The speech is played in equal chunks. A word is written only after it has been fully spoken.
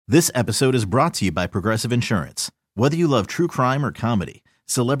This episode is brought to you by Progressive Insurance. Whether you love true crime or comedy,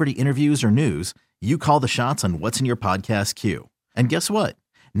 celebrity interviews or news, you call the shots on what's in your podcast queue. And guess what?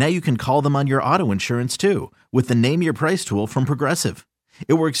 Now you can call them on your auto insurance too with the Name Your Price tool from Progressive.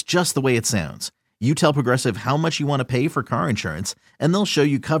 It works just the way it sounds. You tell Progressive how much you want to pay for car insurance, and they'll show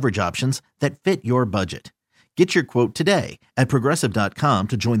you coverage options that fit your budget. Get your quote today at Progressive.com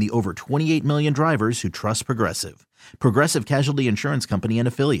to join the over 28 million drivers who trust Progressive. Progressive Casualty Insurance Company and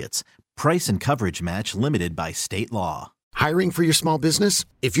Affiliates. Price and coverage match limited by state law. Hiring for your small business?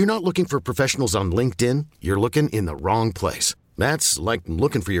 If you're not looking for professionals on LinkedIn, you're looking in the wrong place. That's like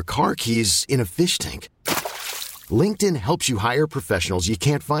looking for your car keys in a fish tank. LinkedIn helps you hire professionals you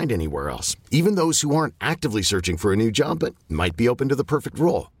can't find anywhere else, even those who aren't actively searching for a new job but might be open to the perfect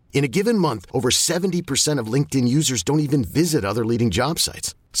role. In a given month, over 70% of LinkedIn users don't even visit other leading job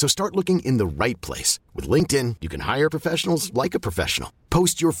sites. So start looking in the right place. With LinkedIn, you can hire professionals like a professional.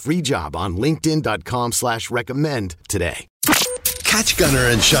 Post your free job on linkedin.com/recommend today. Catch Gunner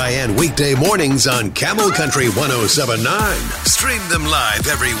and Cheyenne weekday mornings on Camel Country 107.9. Stream them live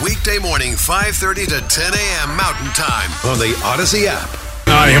every weekday morning, 5:30 to 10 a.m. Mountain Time on the Odyssey app.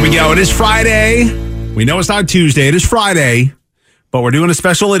 All right, here we go. It is Friday. We know it's not Tuesday. It is Friday. But we're doing a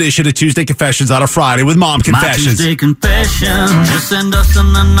special edition of Tuesday Confessions on a Friday with Mom Confessions. My Tuesday Confession. Just send us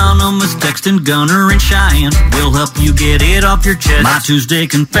an anonymous text and Gunner and Cheyenne. We'll help you get it off your chest. My Tuesday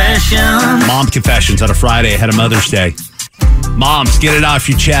Confession. Mom Confessions on a Friday ahead of Mother's Day. Moms, get it off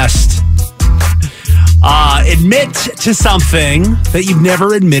your chest. Admit to something that you've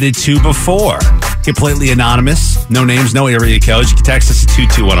never admitted to before. Completely anonymous. No names, no area codes. You can text us at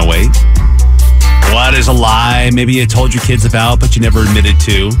 22108. What is a lie maybe you told your kids about but you never admitted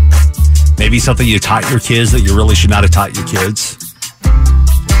to? Maybe something you taught your kids that you really should not have taught your kids.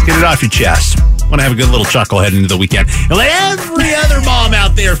 Let's get it off your chest. I want to have a good little chuckle heading into the weekend. And let every other mom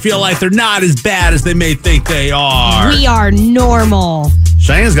out there feel like they're not as bad as they may think they are. We are normal.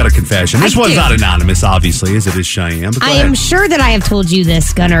 Cheyenne's got a confession. This one's not anonymous, obviously, as it is Cheyenne. But I am sure that I have told you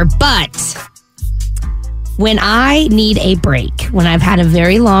this, Gunner, but when I need a break, when I've had a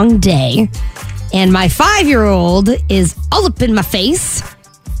very long day, and my 5-year-old is all up in my face,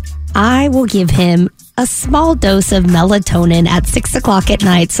 I will give him a small dose of melatonin at 6 o'clock at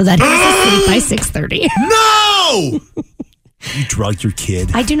night so that he's asleep by 6:30. No! You drugged your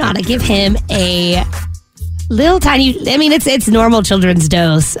kid. I do not. I give him a little tiny, it's normal children's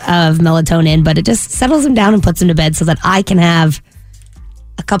dose of melatonin, but it just settles him down and puts him to bed so that I can have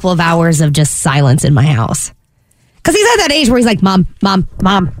a couple of hours of just silence in my house. Because he's at that age where he's like, Mom. Oh,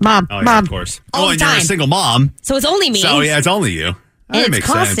 yeah, of course. All and the time. you're a single mom. So it's only me. So, yeah, it's only you. That And makes it's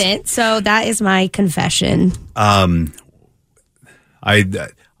constant. sense. So that is my confession. I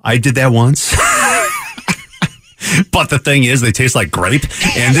did that once. But the thing is, they taste like grape.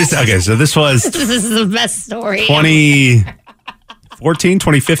 And this was... This is the best story. 2014,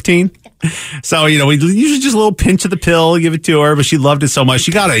 2015. So, we usually just a little pinch of the pill, give it to her, but she loved it so much.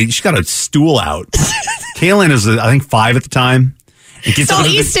 She got a stool out. Kaylin is, I think, 5 at the time. So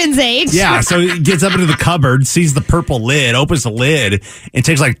Easton's age. Yeah, so he gets up into the cupboard, sees the purple lid, opens the lid, and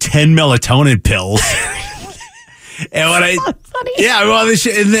takes like 10 melatonin pills. And when funny. Yeah, well,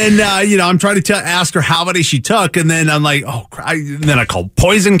 and then, I'm trying to ask her how many she took, and then I'm like, and then I called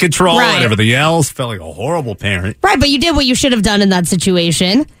poison control and everything else. Felt like a horrible parent. Right, but you did what you should have done in that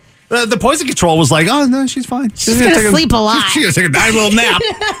situation. The poison control was like, oh, no, she's fine. She's going to sleep a lot. She's going to take a nice little nap.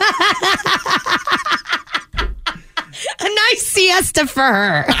 A nice siesta for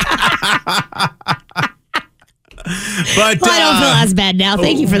her. But I don't feel as bad now.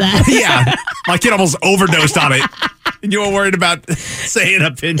 Thank you for that. Yeah. My kid almost overdosed on it. And you were worried about saying a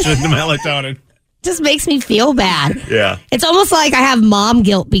pinch of the melatonin. Just makes me feel bad. Yeah. It's almost like I have mom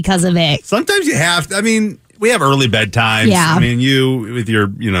guilt because of it. Sometimes you have to. We have early bedtimes. Yeah. You, with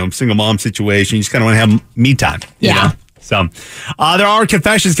your, single mom situation, you just kind of want to have me time. You know? So, there are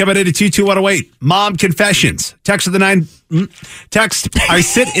confessions coming in at 22108. Mom confessions. Text of the 9. Text, I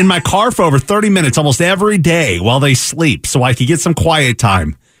sit in my car for over 30 minutes almost every day while they sleep so I can get some quiet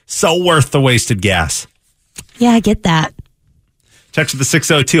time. So worth the wasted gas. Yeah, I get that. Text of the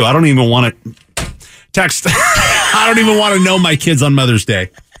 602. I don't even want to. Text, I don't even want to know my kids on Mother's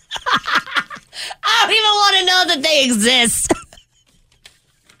Day. I don't even want to know that they exist.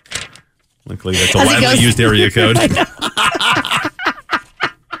 Luckily, that's a widely used area code.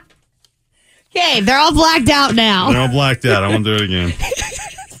 Okay, they're all blacked out now. They're all blacked out. I won't do it again.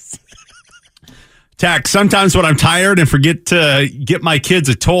 Text, sometimes when I'm tired and forget to get my kids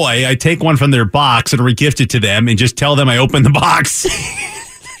a toy, I take one from their box and regift it to them and just tell them I opened the box.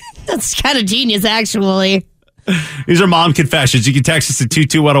 That's kind of genius, actually. These are mom confessions. You can text us at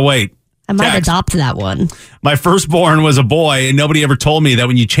 22108. I might Text. adopt that one. My firstborn was a boy, and nobody ever told me that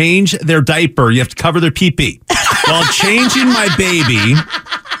when you change their diaper, you have to cover their pee-pee. While changing my baby,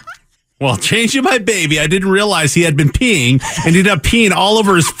 I didn't realize he had been peeing and ended up peeing all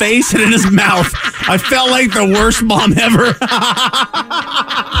over his face and in his mouth. I felt like the worst mom ever.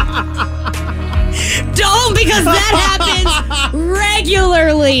 Don't, because that happens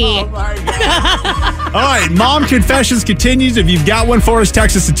regularly. Oh my God. All right, mom confessions continues. If you've got one for us,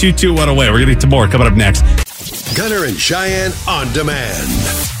 text us at 22108. We're going to get to more coming up next. Gunner and Cheyenne on demand.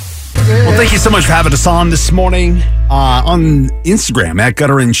 Well, thank you so much for having us on this morning on Instagram at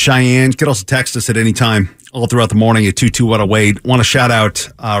Gunner and Cheyenne. You can also text us at any time all throughout the morning at 22108. Want to shout out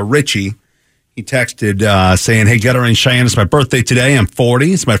Richie. He texted saying, hey, Gunner and Cheyenne, it's my birthday today. I'm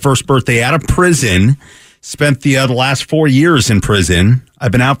 40. It's my first birthday out of prison. Spent the last 4 years in prison.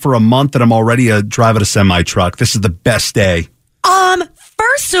 I've been out for a month and I'm already driving a semi-truck. This is the best day.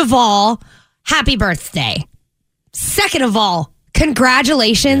 First of all, happy birthday. Second of all,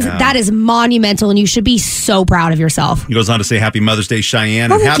 congratulations. Yeah. That is monumental and you should be so proud of yourself. He goes on to say happy Mother's Day,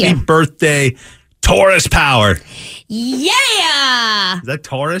 Cheyenne, Oh, and thank happy you. birthday, Taurus Power. Yeah. Is that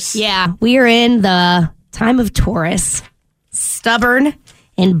Taurus? Yeah, we are in the time of Taurus. Stubborn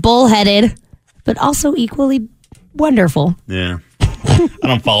and bullheaded, but also equally wonderful. Yeah. I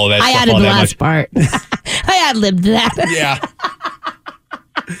don't follow that I stuff added all the that last much. part. I ad-libbed that. Yeah.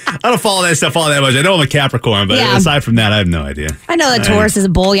 I don't follow that stuff all that much. I know I'm a Capricorn, but Yeah. aside from that, I have no idea. I know that Taurus is a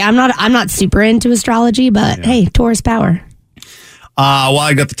bull. Yeah, I'm not super into astrology, but hey, Taurus power. While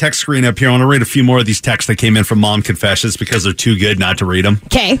I got the text screen up here, I want to read a few more of these texts that came in from Mom Confessions because they're too good not to read them.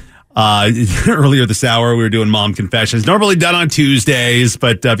 Okay. Earlier this hour, we were doing Mom Confessions, normally done on Tuesdays,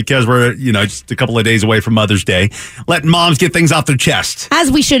 but because we're, just a couple of days away from Mother's Day, letting moms get things off their chest.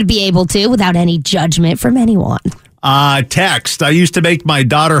 As we should be able to without any judgment from anyone. Text. I used to make my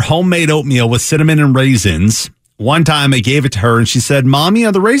daughter homemade oatmeal with cinnamon and raisins. One time I gave it to her and she said, Mommy,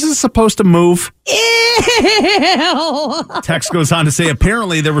 are the raisins supposed to move? Ew. Text goes on to say,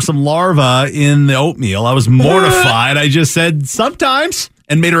 apparently there were some larvae in the oatmeal. I was mortified. I just said, sometimes,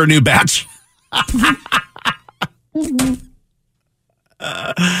 and made her a new batch.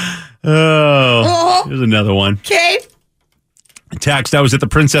 Here's another one. Okay. Text, I was at the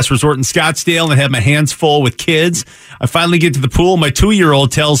Princess Resort in Scottsdale and had my hands full with kids. I finally get to the pool. My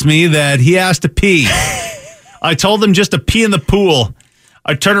 2-year-old tells me that he has to pee. I told him just to pee in the pool.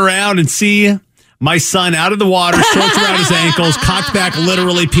 I turn around and see my son out of the water, shorts around his ankles, cocked back,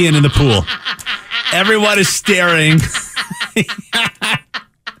 literally peeing in the pool. Everyone is staring.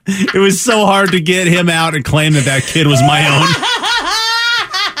 It was so hard to get him out and claim that kid was my own.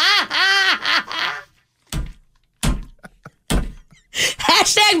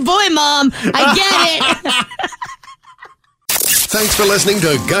 Hashtag boy mom. I get it. Thanks for listening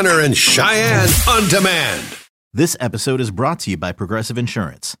to Gunner and Cheyenne on Demand. This episode is brought to you by Progressive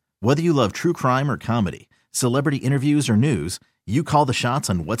Insurance. Whether you love true crime or comedy, celebrity interviews or news, you call the shots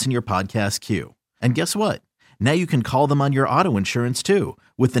on what's in your podcast queue. And guess what? Now you can call them on your auto insurance too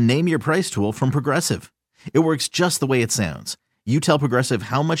with the Name Your Price tool from Progressive. It works just the way it sounds. You tell Progressive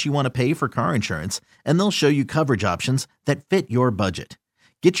how much you want to pay for car insurance, and they'll show you coverage options that fit your budget.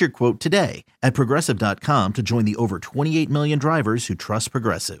 Get your quote today at Progressive.com to join the over 28 million drivers who trust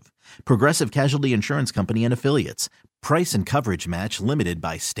Progressive. Progressive Casualty Insurance Company and Affiliates. Price and coverage match limited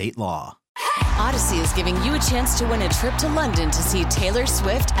by state law. Odyssey is giving you a chance to win a trip to London to see Taylor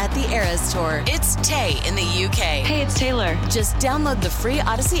Swift at the Eras Tour. It's Tay in the UK. Hey, it's Taylor. Just download the free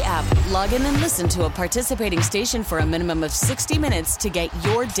Odyssey app, log in and listen to a participating station for a minimum of 60 minutes to get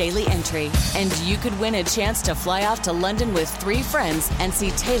your daily entry. And you could win a chance to fly off to London with 3 friends and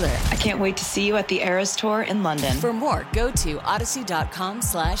see Taylor. I can't wait to see you at the Eras Tour in London. For more, go to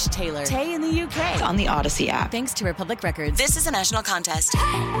odyssey.com/Taylor. Tay in the UK. On the Odyssey app. Thanks to Republic Records. This is a national contest.